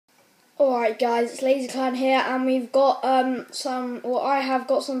Alright guys, it's Lazy Clan here, and we've got I have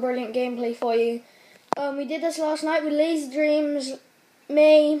got some brilliant gameplay for you. We did this last night with Lazy Dreams,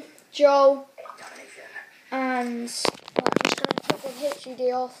 me, Joel, and just going to put the HUD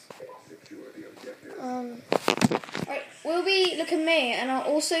off. Right, we'll be, look at me, and I'll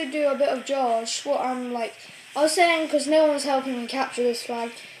also do a bit of Josh, I was saying, because no one was helping me capture this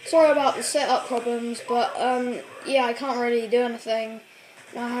flag. Sorry about the setup problems, but yeah, I can't really do anything.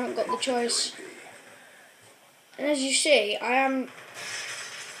 I haven't got the choice. And as you see, I am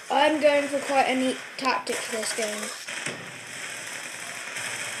going for quite a neat tactic for this game.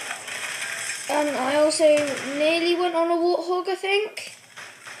 I also nearly went on a warthog, I think.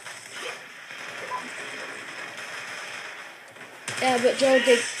 Yeah, but Joel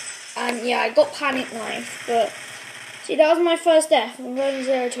did, and yeah, I got panic knife, but see, that was my first death. I'm going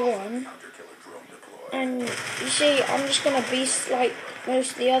 0 to 1. And you see, I'm just going to beast like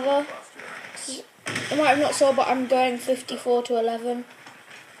most of the other. You might have not saw, but I'm going 54 to 11.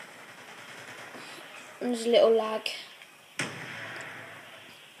 And there's a little lag.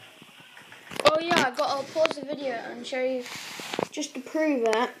 Oh yeah, I'll pause the video and show you, just to prove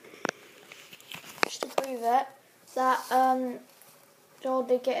it, that Joel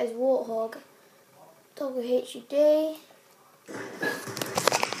did get his warthog. Toggle HUD.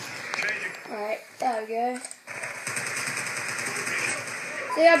 Alright, there we go.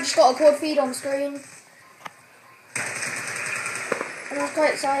 See, I've just got a quad feed on screen. And I was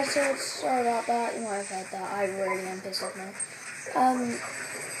quite excited. Sorry about that. You might have heard that. I really am pissed off now.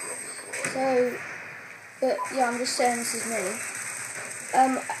 But yeah, I'm just saying this is me.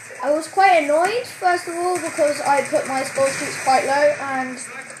 I was quite annoyed, first of all, because I put my score streaks quite low, and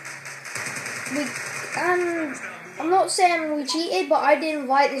I'm not saying we cheated, but I did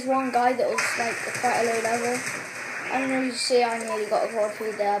invite this one guy that was like quite a low level. I don't know if you see, I nearly got a quad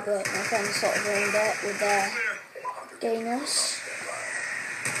feed there, but my friends sort of ruined it with their gayness.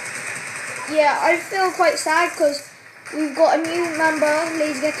 Yeah, I feel quite sad because we've got a new member,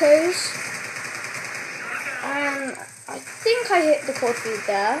 Lazy Geckos, and I think I hit the quad feed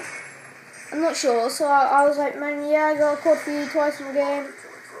there. I'm not sure, so I was like, man, yeah, I got a quad feed twice in the game.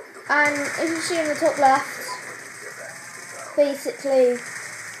 And if you see in the top left, basically,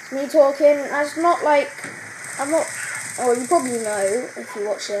 it's me talking. That's not like, oh, you probably know if you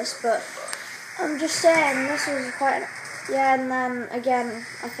watch this, but I'm just saying, this was quite, yeah, and then, again,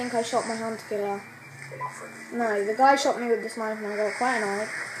 I think I shot my hunter killer. No, the guy shot me with this knife and I got quite annoyed.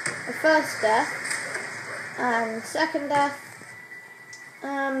 The first death, and second death,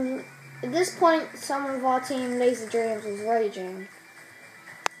 at this point, some of our team, Lazy Dreams, was raging.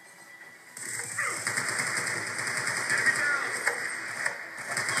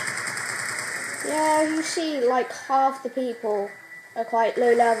 Yeah, you see, like, half the people are quite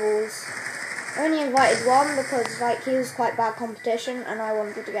low levels. I only invited one because, like, he was quite bad competition and I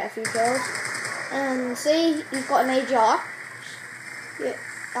wanted to get a few kills. And see, he's got an AGR. Yeah,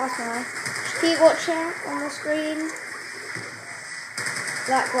 that's nice. Just keep watching on the screen.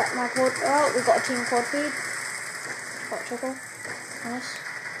 That got my quad. Oh, we've got a team quad feed. Got a triple. Nice.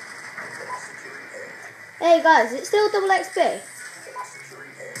 Hey guys, it's still double XP.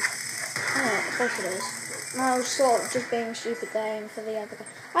 Oh, of course it is. No, I was sort of just being stupid there and for the other guy.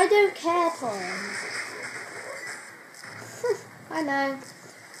 I don't care, Tom. I know.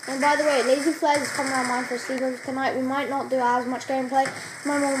 And by the way, Lazy Flares is coming around mine for sleepovers tonight. We might not do as much gameplay.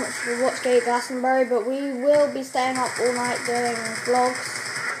 My mum will watch Gay Glastonbury, but we will be staying up all night doing vlogs.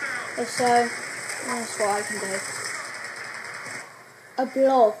 If so, that's what I can do. A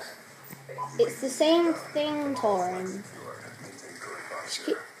blog. It's the same thing, Torin.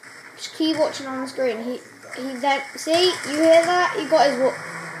 Just keep watching on the screen. He then, see, you hear that? He got his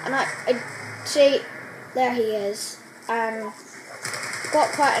and I see, there he is, and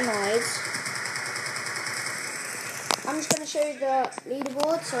got quite annoyed. I'm just going to show you the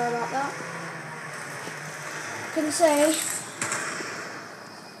leaderboard. Sorry about that. I can say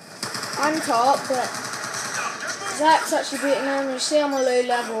I'm top, but Zach's actually beating him. You see, I'm a low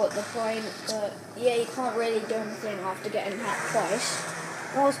level at the point, but yeah, you can't really do anything after getting hacked twice.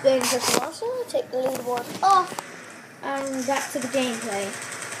 I was being just well, so I'll take the leaderboard off and back to the gameplay.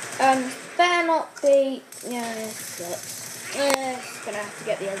 Better not be, yeah, it's gonna have to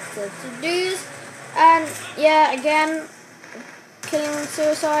get the editor to do this. And yeah, again, killing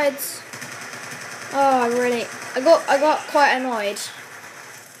suicides. Oh, I got quite annoyed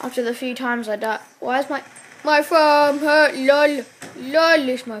after the few times I died. Why is my farm hurt? Lol,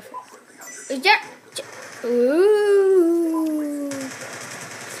 is my farm. Is that? Ooh.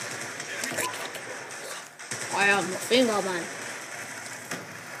 I am the finger man.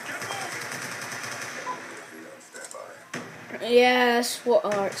 Yes, what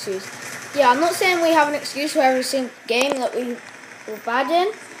our excuse? Yeah, I'm not saying we have an excuse for every single game that we were bad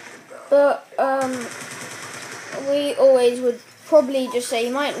in, but we always would probably just say,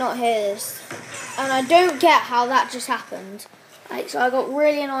 you might not hear this, and I don't get how that just happened. Like, so I got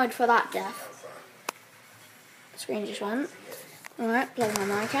really annoyed for that death. The screen just went. Alright, plug my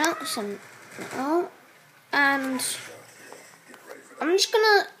mic out, and I'm just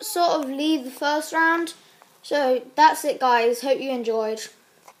gonna sort of leave the first round. So that's it, guys. Hope you enjoyed.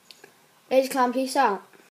 Ladies Clan, peace out.